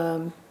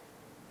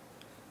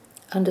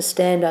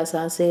understand our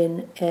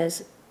Zazen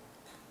as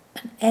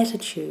an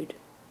attitude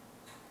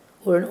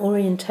or an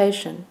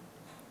orientation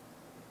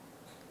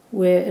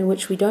in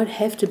which we don't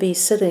have to be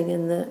sitting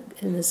in the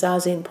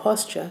Zazen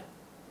posture,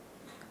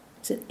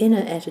 It's an inner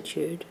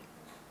attitude.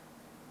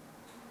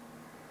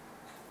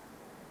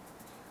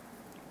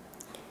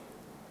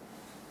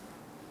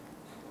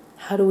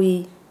 How do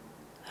we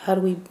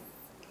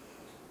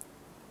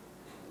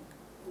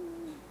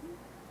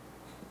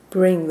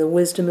bring the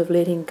wisdom of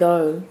letting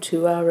go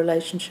to our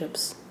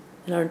relationships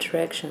and our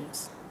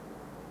interactions?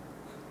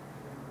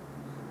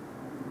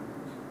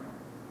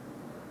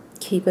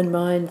 Keep in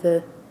mind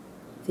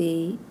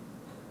the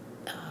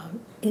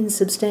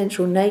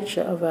insubstantial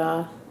nature of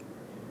our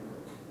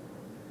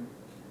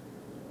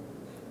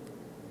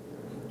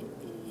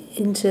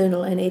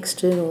internal and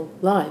external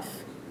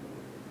life,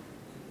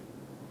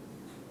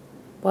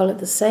 while at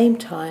the same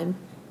time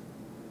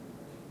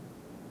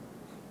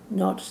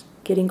not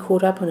getting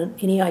caught up on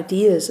any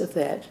ideas of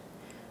that,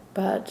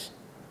 but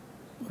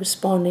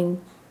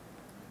responding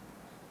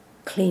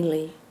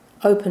cleanly,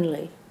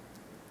 openly,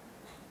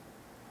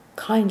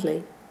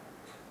 kindly,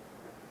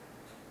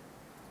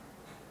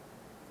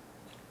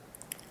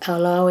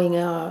 allowing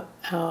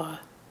our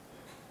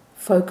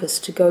focus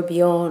to go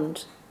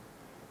beyond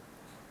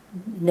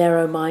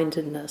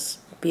narrow-mindedness,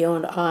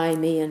 beyond I,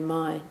 me, and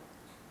mine.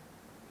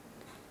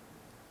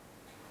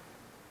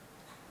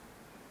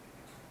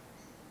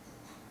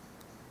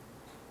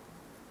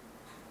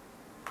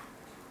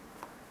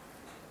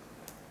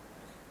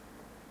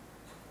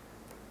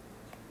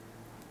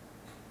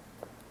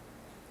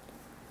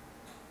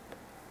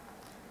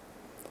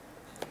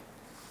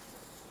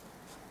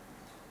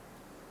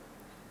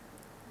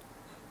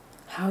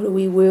 How do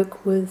we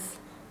work with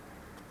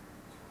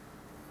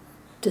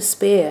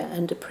despair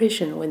and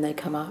depression when they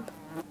come up?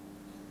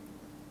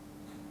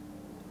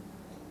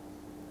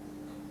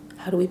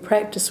 How do we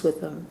practice with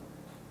them?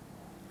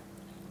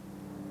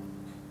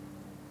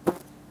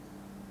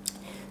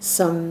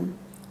 Some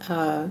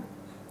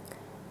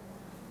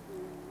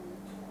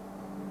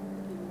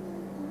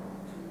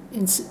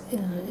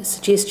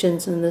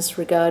suggestions in this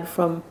regard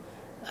from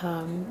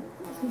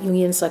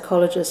Jungian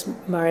psychologist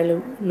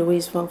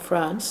Marie-Louise von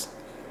Franz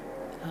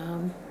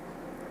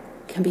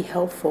can be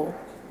helpful.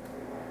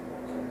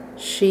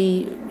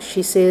 She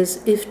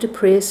says, if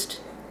depressed,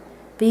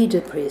 be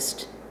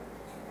depressed.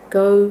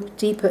 Go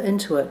deeper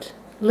into it.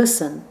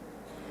 Listen.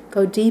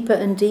 Go deeper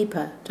and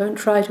deeper. Don't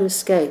try to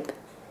escape.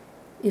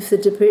 If the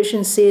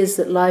depression says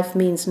that life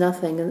means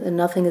nothing and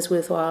nothing is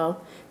worthwhile,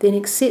 then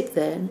accept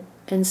that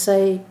and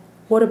say,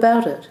 what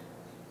about it?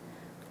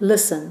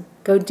 Listen.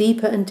 Go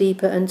deeper and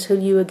deeper until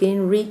you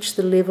again reach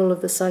the level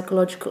of the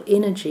psychological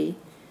energy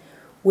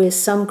where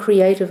some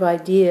creative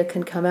idea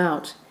can come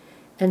out,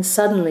 and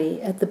suddenly,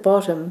 at the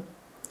bottom,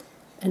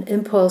 an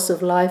impulse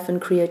of life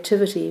and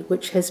creativity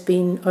which has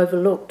been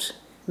overlooked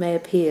may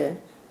appear.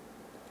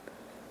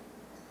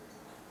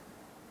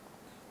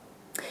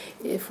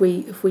 If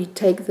we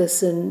take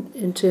this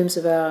in terms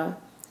of our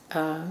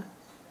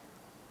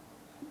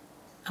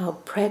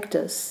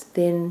practice,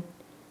 then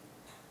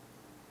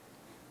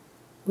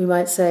we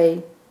might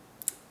say,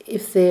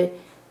 if the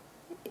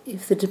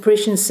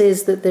depression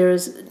says that there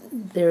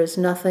is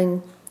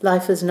nothing,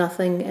 life is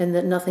nothing, and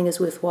that nothing is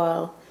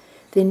worthwhile,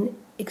 then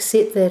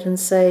accept that and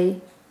say,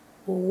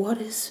 well,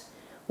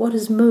 what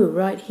is mu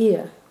right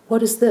here?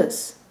 What is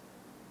this?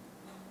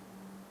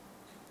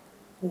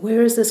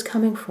 Where is this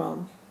coming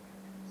from?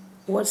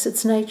 What's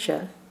its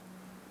nature?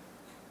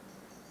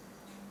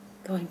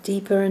 Going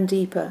deeper and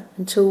deeper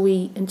until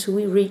we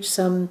reach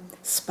some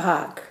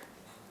spark.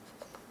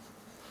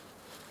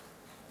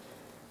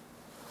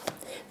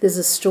 There's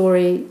a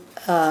story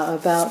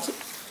about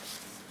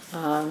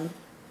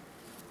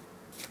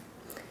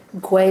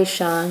Gui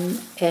Shan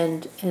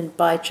and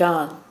Bai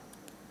Zhang.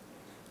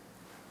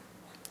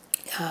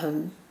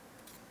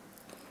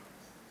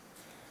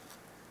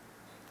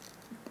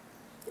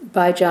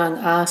 Bai Zhang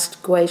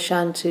asked Gui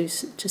Shan to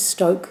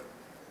stoke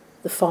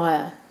the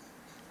fire,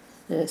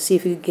 see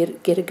if he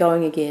could get it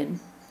going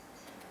again.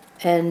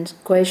 And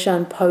Gui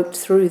Shan poked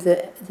through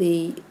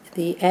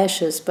the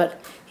ashes, but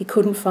he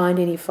couldn't find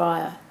any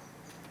fire.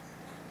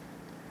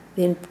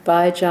 Then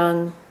Bai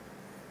Zhang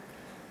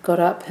got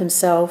up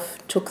himself,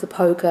 took the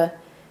poker,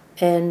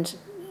 and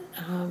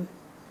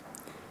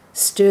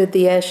stirred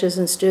the ashes,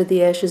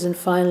 and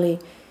finally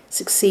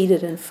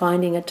succeeded in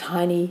finding a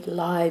tiny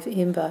live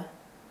ember.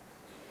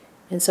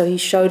 And so he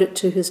showed it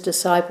to his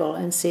disciple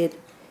and said,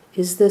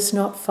 "Is this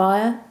not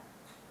fire?"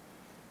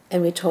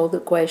 And we're told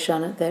that Gui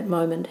Shan at that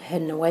moment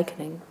had an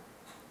awakening.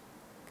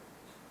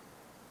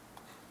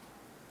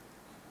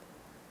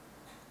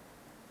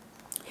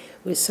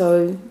 We're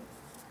so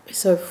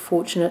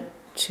fortunate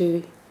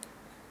to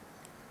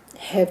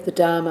have the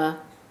Dharma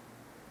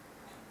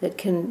that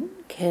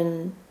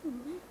can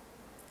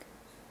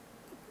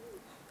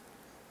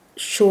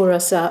shore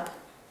us up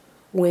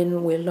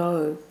when we're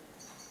low.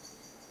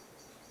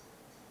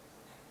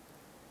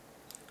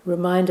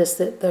 Remind us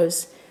that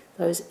those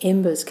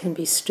embers can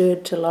be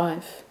stirred to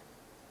life.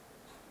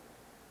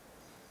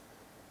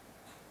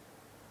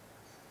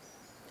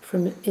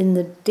 From in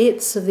the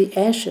depths of the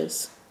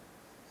ashes.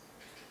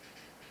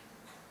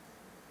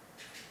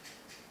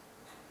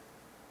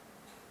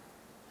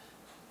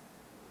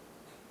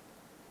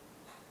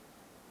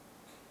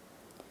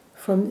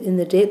 from in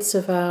the depths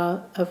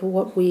of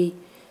what we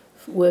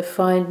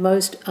find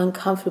most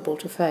uncomfortable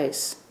to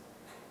face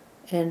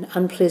and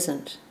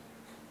unpleasant.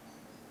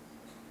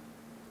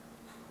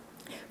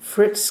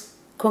 Fritz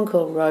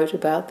Kunkel wrote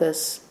about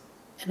this,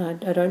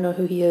 and I don't know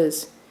who he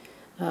is,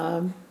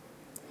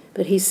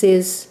 but he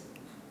says,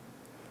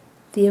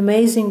 the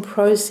amazing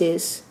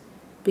process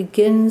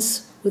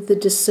begins with the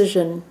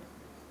decision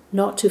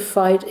not to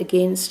fight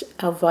against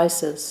our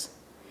vices,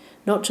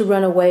 not to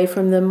run away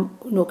from them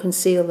nor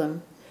conceal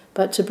them,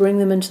 but to bring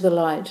them into the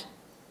light.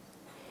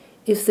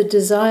 If the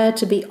desire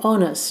to be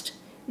honest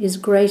is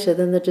greater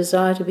than the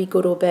desire to be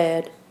good or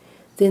bad,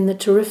 then the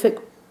terrific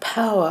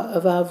power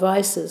of our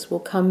vices will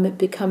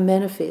become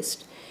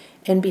manifest,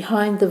 and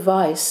behind the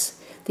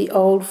vice, the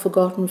old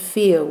forgotten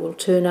fear will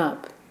turn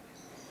up,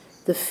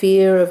 the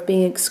fear of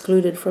being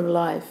excluded from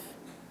life.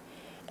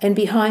 And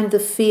behind the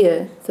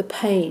fear, the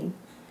pain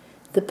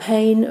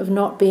of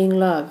not being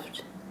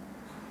loved.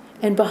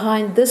 And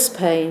behind this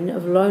pain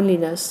of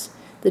loneliness,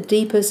 the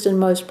deepest and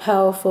most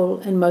powerful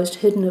and most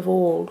hidden of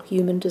all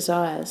human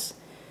desires,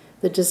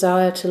 the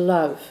desire to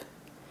love,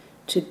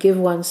 to give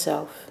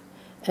oneself,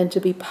 and to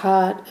be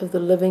part of the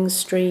living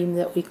stream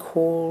that we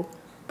call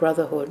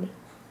brotherhood.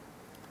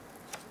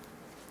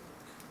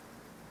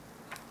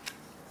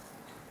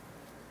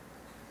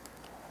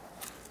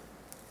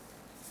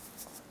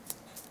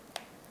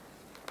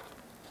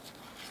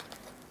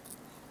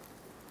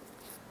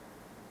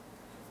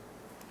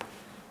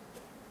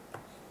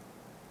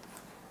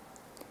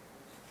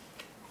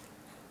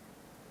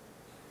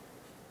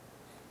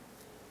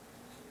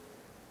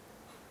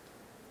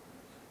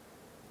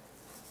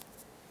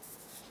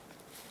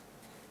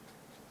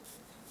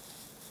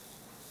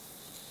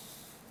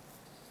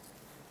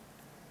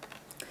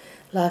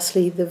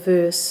 Lastly, the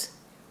verse,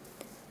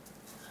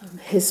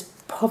 his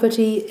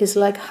poverty is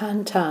like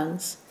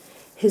Hantan's,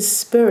 his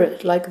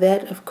spirit like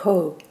that of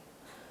Ko.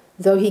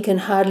 Though he can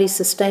hardly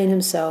sustain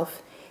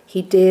himself,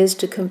 he dares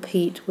to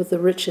compete with the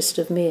richest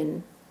of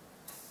men.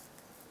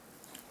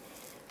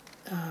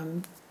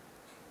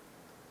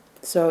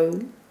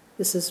 So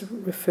this is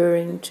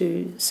referring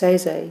to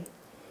Seize.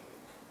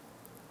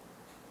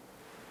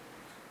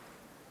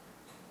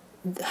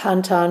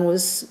 Hantan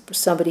was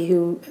somebody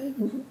who,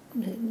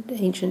 in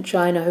ancient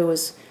China, who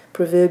was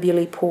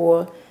proverbially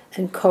poor,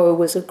 and Ko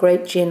was a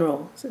great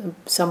general,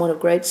 someone of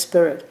great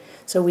spirit.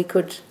 So we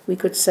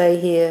could say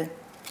here,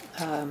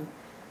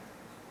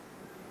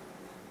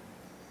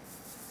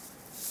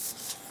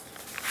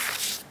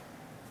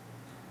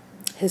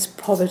 his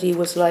poverty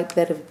was like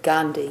that of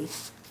Gandhi,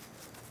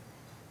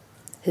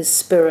 his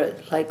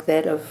spirit like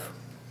that of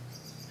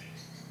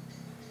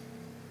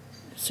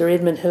Sir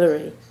Edmund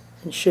Hillary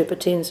and Sherpa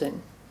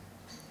Tenzing.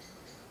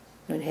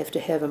 Don't have to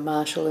have a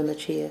martial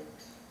image here.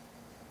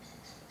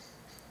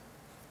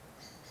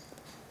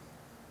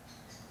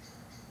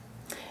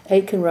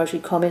 Aitken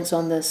Roshi comments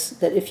on this,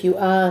 that if you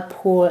are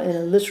poor in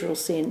a literal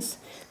sense,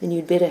 then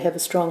you'd better have a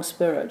strong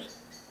spirit.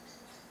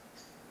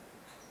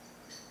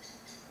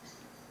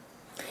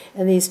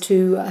 And these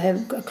two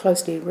are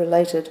closely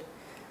related.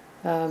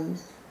 Of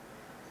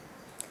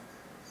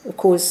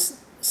course,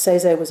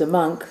 Seize was a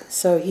monk,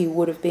 so he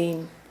would have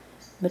been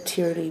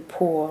materially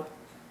poor.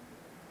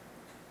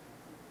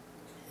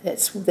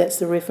 That's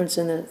the reference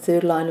in the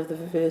third line of the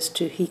verse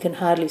to he can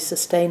hardly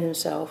sustain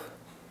himself,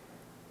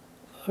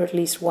 or at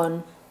least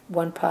one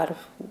part of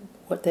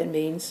what that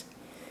means.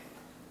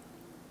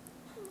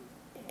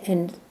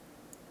 And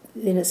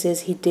then it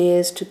says he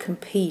dares to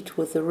compete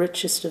with the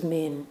richest of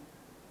men.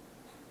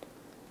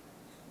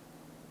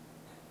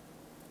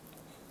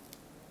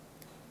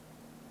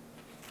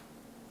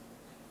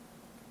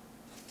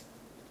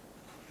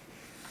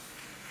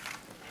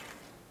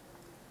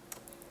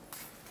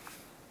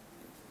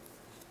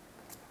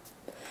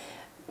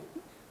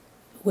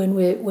 When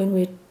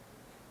we're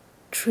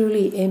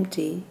truly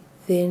empty,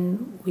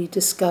 then we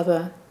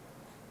discover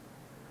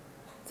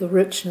the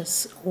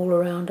richness all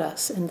around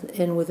us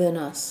and within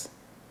us.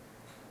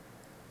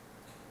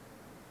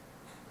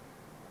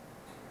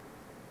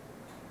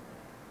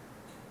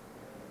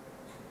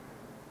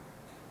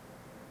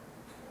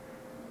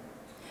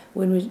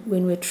 When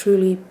we're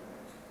truly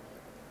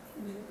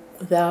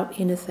without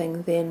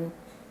anything, then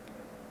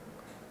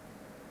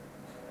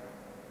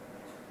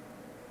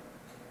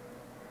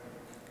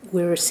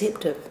we're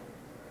receptive.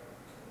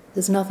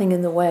 There's nothing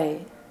in the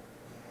way.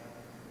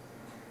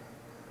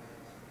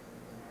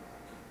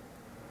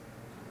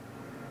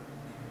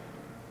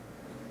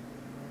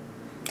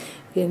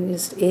 We can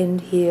just end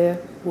here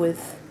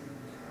with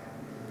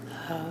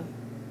a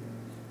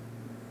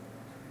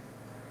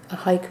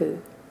haiku.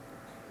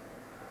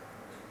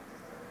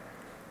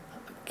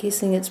 I'm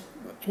guessing it's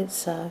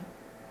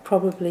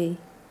probably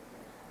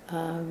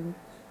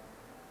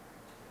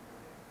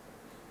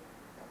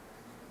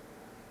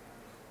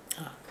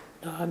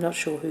no, I'm not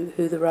sure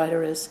who the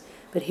writer is,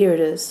 but here it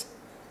is.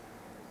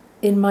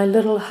 In my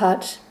little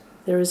hut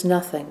there is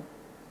nothing,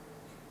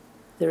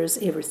 there is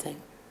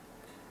everything.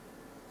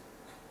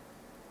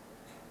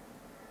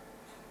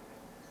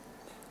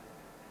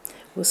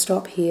 We'll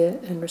stop here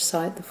and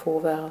recite the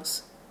 4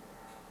 vows.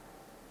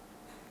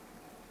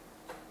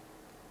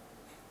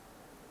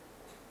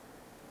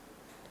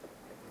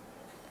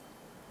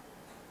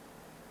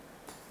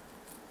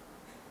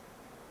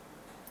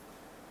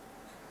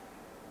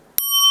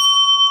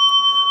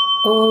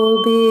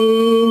 All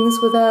beings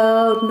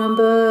without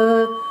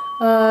number,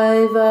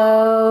 I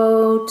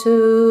vow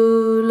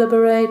to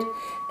liberate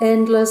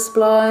endless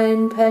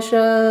blind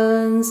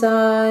passions.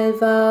 I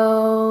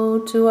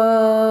vow to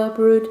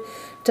uproot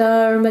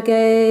dharma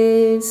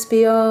gates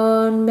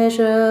beyond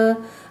measure.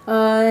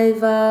 I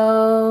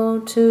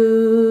vow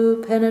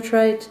to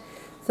penetrate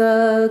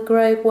the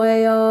great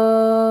way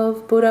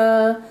of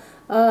Buddha.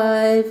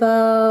 I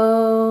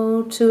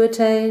vow to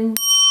attain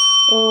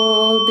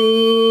all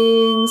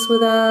beings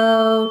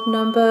without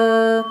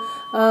number.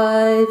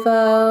 I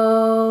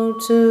vow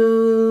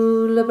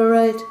to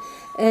liberate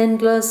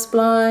endless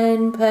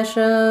blind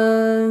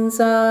passions.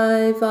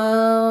 I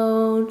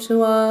vow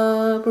to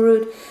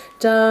uproot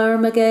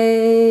dharma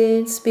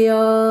gates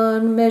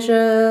beyond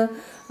measure.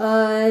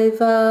 I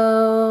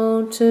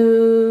vow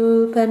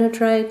to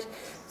penetrate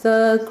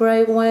the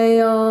great way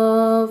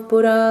of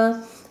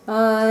Buddha.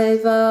 I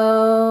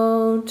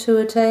vow to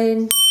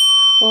attain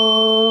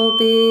all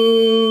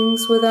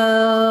beings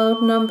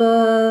without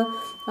number.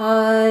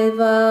 I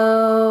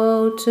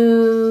vow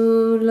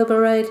to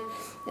liberate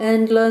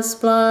endless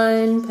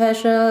blind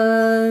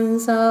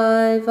passions.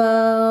 I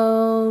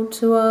vow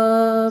to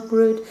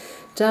uproot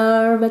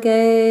dharma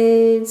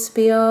gates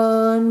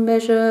beyond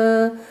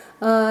measure.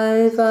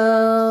 I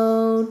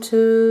vow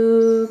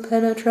to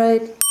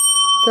penetrate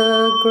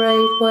the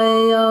great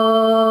way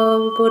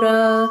of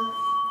Buddha.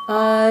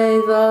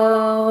 I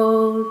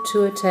vow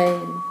to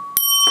attain.